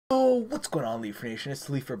What's going on, Leaf Nation? It's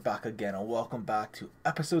Leafer back again, and welcome back to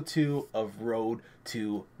episode 2 of Road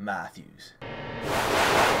to Matthews.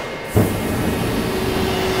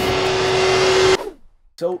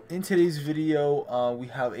 So in today's video, we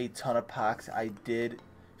have a ton of packs. I did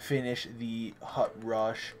finish the Hut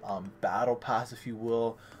Rush Battle Pass, if you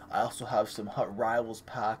will. I also have some Hut Rivals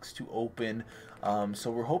packs to open. So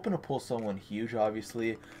we're hoping to pull someone huge,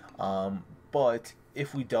 obviously. But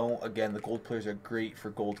if we don't, again, the gold players are great for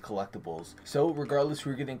gold collectibles. So regardless,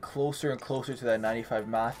 we're getting closer and closer to that 95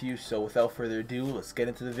 Matthews. So without further ado, let's get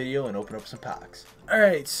into the video and open up some packs.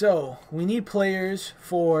 Alright, so we need players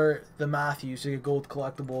for the Matthews to get gold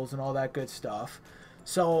collectibles and all that good stuff.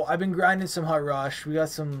 So I've been grinding some Hut Rush. We got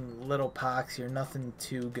some little packs here, nothing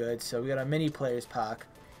too good. So we got a mini players pack.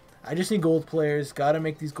 I just need gold players. Got to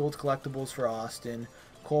make these gold collectibles for Auston,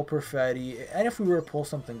 Cole Perfetti, and if we were to pull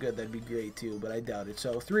something good, that'd be great too, but I doubt it.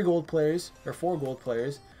 So 4 gold players.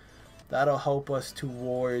 That'll help us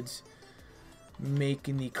towards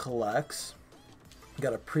making the collects.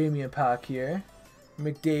 Got a premium pack here.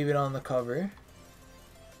 McDavid on the cover.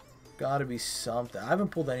 Gotta be something. I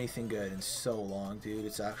haven't pulled anything good in so long, dude.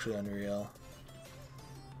 It's actually unreal.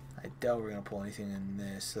 I doubt we're gonna pull anything in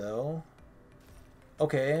this though.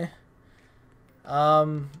 Okay.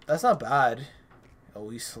 That's not bad. Oh,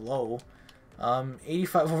 he's slow.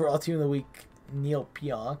 85 overall team of the week, Neil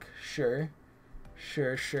Pionk. Sure.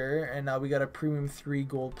 And now we got a premium 3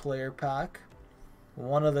 gold player pack.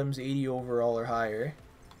 One of them's 80 overall or higher.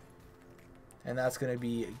 And that's going to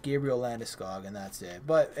be Gabriel Landeskog, and that's it.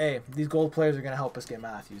 But, hey, these gold players are going to help us get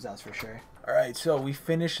Matthews, that's for sure. Alright, so we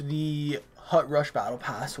finished the Hut Rush Battle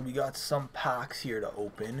Pass, so we got some packs here to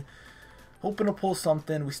open. Hoping to pull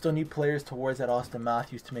something. We still need players towards that Auston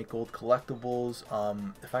Matthews to make gold collectibles.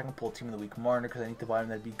 If I can pull Team of the Week Marner because I need to buy him,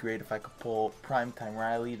 that'd be great. If I could pull Primetime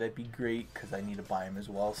Riley, that'd be great because I need to buy him as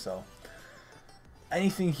well. So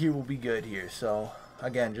anything here will be good here. So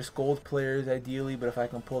again, just gold players ideally, but if I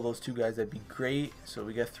can pull those 2 guys, that'd be great. So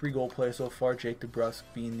we got 3 gold players so far. Jake DeBrusk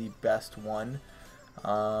being the best one.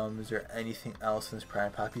 Is there anything else in this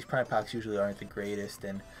prime pack? These prime packs usually aren't the greatest,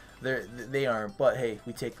 and they aren't, but hey,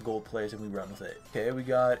 we take the gold players and we run with it. Okay, we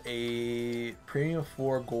got a premium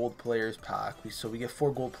 4 gold players pack. So we get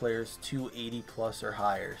 4 gold players, 280 plus or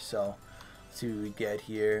higher. So let's see what we get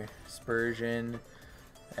here. Spurgeon,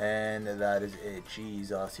 and that is it.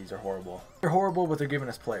 Jeez, Aussies are horrible. They're horrible, but they're giving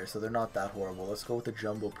us players, so they're not that horrible. Let's go with the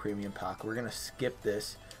jumbo premium pack. We're gonna skip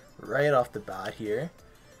this right off the bat here.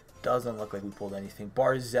 Doesn't look like we pulled anything.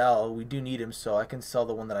 Barzell, we do need him, so I can sell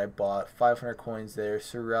the one that I bought. 500 coins there.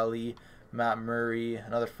 Sorelli, Matt Murray,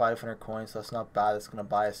 another 500 coins, so that's not bad. That's going to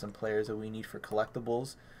buy us some players that we need for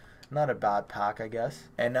collectibles. Not a bad pack, I guess.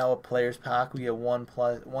 And now a players pack. We get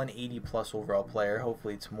 180 plus overall player.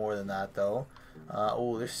 Hopefully it's more than that, though.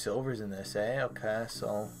 Oh, there's silvers in this, eh? Okay,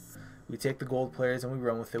 so we take the gold players and we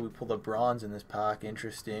run with it. We pull the bronze in this pack.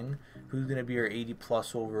 Interesting. Who's going to be our 80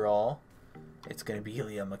 plus overall? It's going to be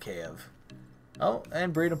Ilya Mikheyev. Oh,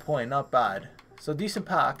 and Braden Point, not bad. So decent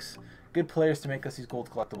packs. Good players to make us these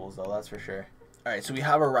gold collectibles, though, that's for sure. Alright, so we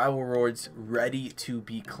have our rival rewards ready to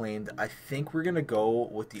be claimed. I think we're going to go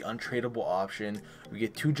with the untradeable option. We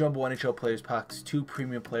get 2 jumbo NHL players packs, 2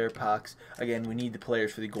 premium player packs. Again, we need the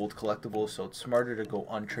players for the gold collectibles, so it's smarter to go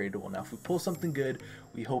untradeable. Now, if we pull something good,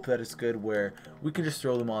 we hope that it's good where we can just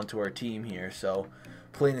throw them onto our team here. So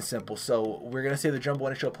plain and simple. So we're going to say the jumbo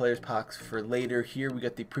NHL players packs for later. Here we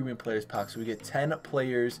get the premium players packs. So we get 10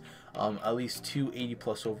 players, at least 280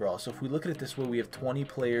 plus overall. So if we look at it this way, we have 20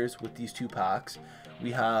 players with these 2 packs.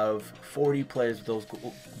 We have 40 players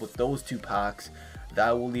with those 2 packs.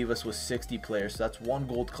 That will leave us with 60 players. So that's 1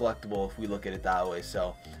 gold collectible if we look at it that way.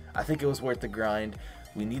 So I think it was worth the grind.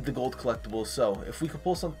 We need the gold collectibles. So if we could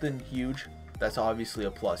pull something huge, that's obviously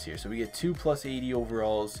a plus here. So we get 2 plus 80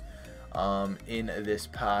 overalls in this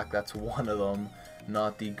pack. That's one of them.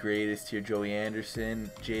 Not the greatest here. Joey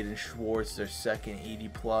Anderson, Jaden Schwartz, their second 80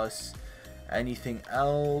 plus. Anything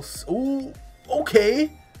else? Oh,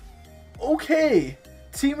 okay.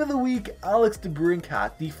 Team of the week, Alex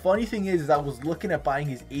DeBrincat. The funny thing is I was looking at buying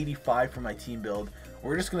his 85 for my team build.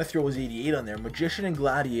 We're just gonna throw his 88 on there. Magician and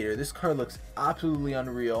Gladiator. This card looks absolutely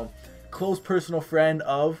unreal. Close personal friend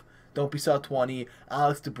of Don't Be Saw 20,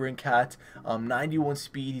 Alex DeBrincat, 91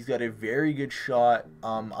 speed. He's got a very good shot.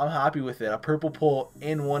 I'm happy with it. A purple pull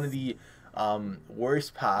in one of the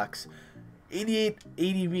worst packs. 88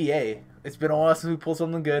 ADVA. It's been a while since we pulled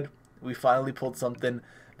something good. We finally pulled something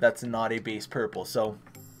that's not a base purple. So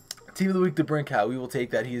Team of the Week DeBrincat, we will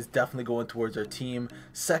take that. He is definitely going towards our team.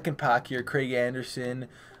 Second pack here, Craig Anderson,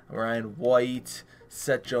 Ryan White,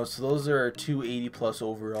 Seth Jones. So those are our 280 plus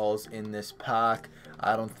overalls in this pack.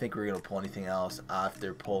 I don't think we're going to pull anything else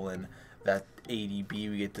after pulling that ADB.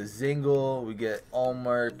 We get the Zingle, we get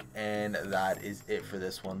Allmark, and that is it for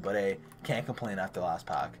this one. But hey, can't complain after the last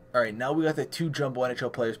pack. Alright, now we got the 2 Jumbo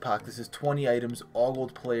NHL Players pack. This is 20 items, all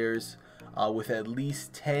gold players, with at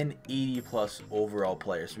least 10 80+ overall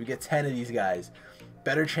players. So we get 10 of these guys.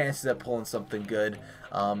 Better chances at pulling something good.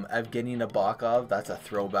 Evgeny Nabokov, that's a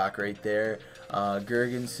throwback right there.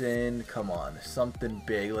 Gergensen, come on, something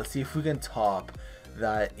big. Let's see if we can top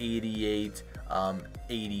that 88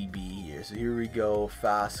 ADB here. So here we go.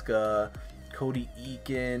 Fasca, Cody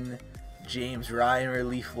Eakin, James Ryan,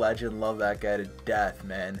 relief legend. Love that guy to death,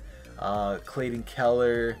 man. Clayton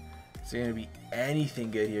Keller. Is there going to be anything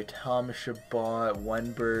good here? Thomas Chabot,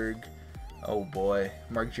 Wenberg. Oh boy.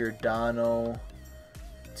 Mark Giordano.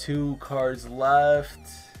 2 cards left.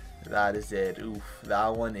 That is it. Oof.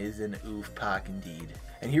 That one is an oof pack indeed.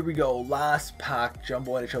 And here we go. Last pack.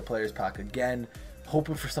 Jumbo NHL Players pack again.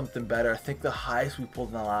 Hoping for something better. I think the highest we pulled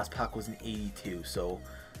in the last pack was an 82. So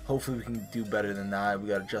hopefully we can do better than that. We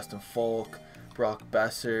got a Justin Falk. Brock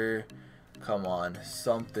Besser. Come on.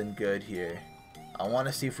 Something good here. I want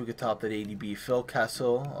to see if we could top that ADB. Phil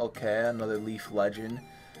Kessel. Okay. Another Leaf legend.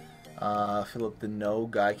 Philip Deneau,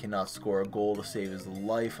 guy cannot score a goal to save his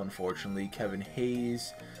life, unfortunately. Kevin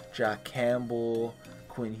Hayes, Jack Campbell,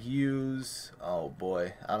 Quinn Hughes. Oh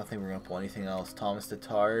boy, I don't think we're gonna pull anything else. Thomas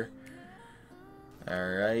Tatar.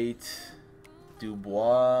 Alright,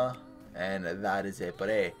 Dubois, and that is it. But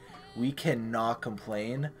hey, we cannot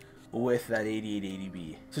complain with that 88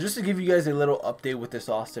 ADB. So just to give you guys a little update with this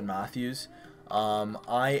Auston Matthews.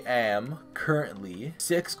 I am currently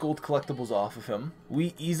 6 gold collectibles off of him.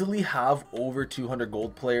 We easily have over 200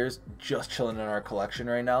 gold players just chilling in our collection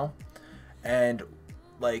right now. And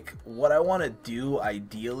like what I want to do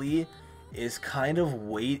ideally is kind of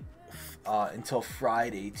wait until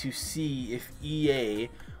Friday to see if EA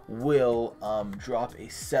will drop a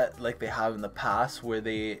set like they have in the past where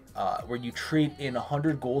they where you trade in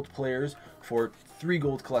 100 gold players for 3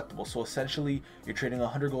 gold collectibles. So essentially you're trading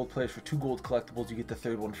 100 gold players for 2 gold collectibles. You get the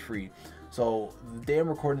 3rd one free. So the day I'm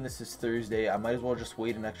recording this is Thursday. I might as well just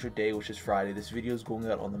wait an extra day, which is Friday. This video is going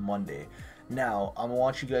out on the Monday. Now I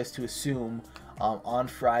want you guys to assume on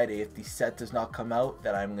Friday, if the set does not come out,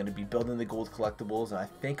 that I'm going to be building the gold collectibles, and I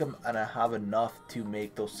think I'm gonna have enough to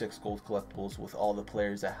make those 6 gold collectibles with all the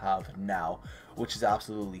players I have now, which is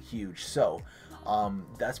absolutely huge. So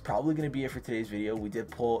that's probably going to be it for today's video. We did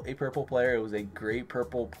pull a purple player. It was a great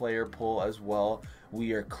purple player pull as well.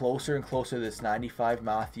 We are closer and closer to this 95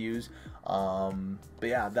 Matthews. But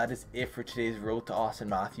yeah, that is it for today's road to Auston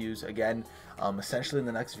Matthews. Again, essentially in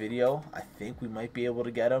the next video, I think we might be able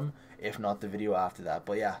to get him, if not the video after that.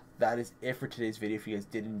 But yeah, that is it for today's video. If you guys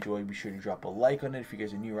did enjoy, be sure to drop a like on it. If you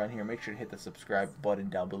guys are new around here, make sure to hit the subscribe button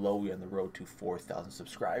down below. We're on the road to 4,000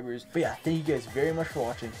 subscribers. But yeah, thank you guys very much for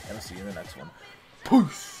watching, and I'll see you in the next one.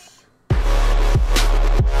 Peace!